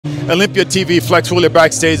Olympia TV, Flex Wheeler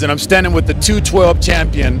backstage, and I'm standing with the 212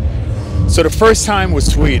 champion. So the first time was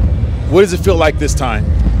sweet. What does it feel like this time?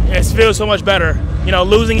 It feels so much better. You know,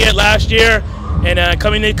 losing it last year and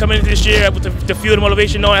coming into this year with the fuel and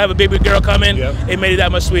motivation, knowing I have a baby girl coming, it made it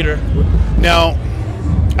that much sweeter. Now,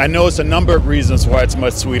 I know it's a number of reasons why it's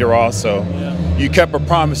much sweeter also. You kept a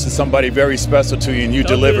promise to somebody very special to you and you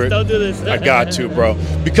delivered. Don't do this. I got to, bro.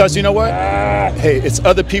 Because you know what? Hey, it's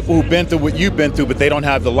other people who've been through what you've been through, but they don't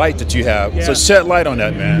have the light that you have. So shed light on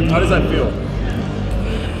that, man. How does that feel?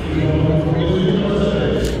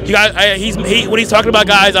 You guys, when he's talking about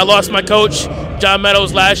guys, I lost my coach, John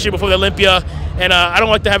Meadows, last year before the Olympia, and I don't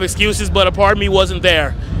like to have excuses, but a part of me wasn't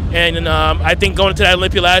there. And I think going to that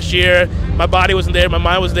Olympia last year, my body wasn't there, my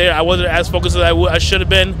mind was there. I wasn't as focused as I should have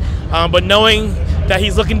been. But knowing that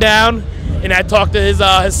he's looking down, and I talked to his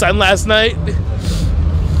son last night.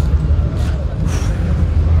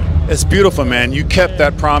 It's beautiful, man. You kept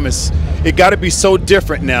that promise. It got to be so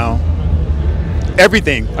different now.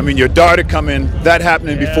 Everything. I mean, your daughter coming, that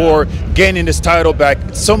happening before, gaining this title back.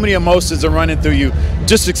 So many emotions are running through you.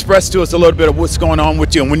 Just express to us a little bit of what's going on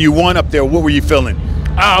with you. And when you won up there, what were you feeling?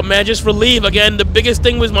 Oh, man, just relief. Again, the biggest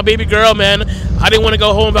thing was my baby girl, man. I didn't want to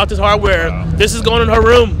go home without this hardware. This is going in her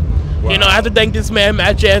room. You know, I have to thank this man,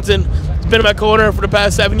 Matt Jansen. He's been in my corner for the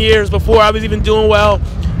past 7 years before I was even doing well.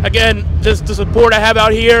 Again, just the support I have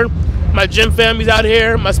out here. My gym family's out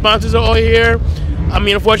here. My sponsors are all here. I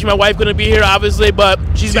mean, unfortunately, my wife's going to be here, obviously, but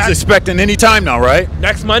she's back. Expecting any time now, right?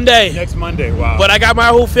 Next Monday. Next Monday, wow. But I got my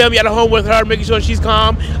whole family at home with her, making sure she's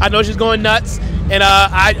calm. I know she's going nuts. And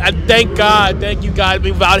I thank God, thank you, God.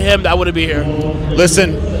 Without him, I wouldn't be here.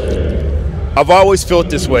 Listen, I've always felt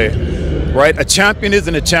this way, right? A champion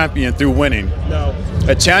isn't a champion through winning. No.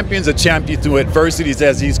 A champion's a champion through adversities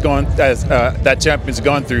as that champion's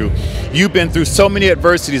gone through. You've been through so many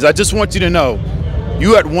adversities. I just want you to know,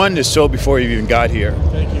 you had won this show before you even got here.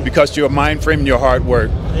 Thank you. Because your mind frame and your hard work.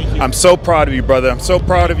 Thank you. I'm so proud of you, brother. I'm so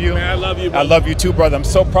proud of you. Man, I love you, brother. I love you too, brother. I'm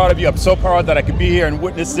so proud of you. I'm so proud that I could be here and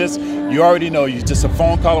witness this. You already know, you're just a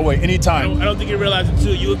phone call away anytime. I don't think you realize it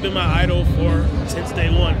too. You have been my idol since day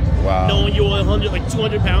one. Wow. Knowing you were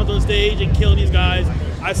 200 pounds on stage and killing these guys,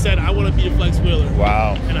 I said I want to be a Flex Wheeler.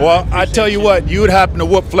 Wow. Well, I tell you what, you would happen to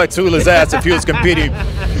whoop Flex Wheeler's ass if he was competing.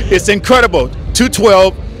 It's incredible.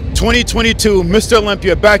 212. 2022, Mr.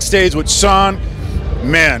 Olympia backstage with Shawn.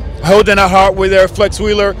 Man, holding a heart with there, Flex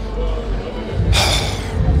Wheeler.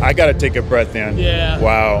 I got to take a breath in. Yeah.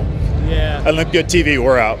 Wow. Yeah. Olympia TV,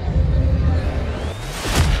 we're out.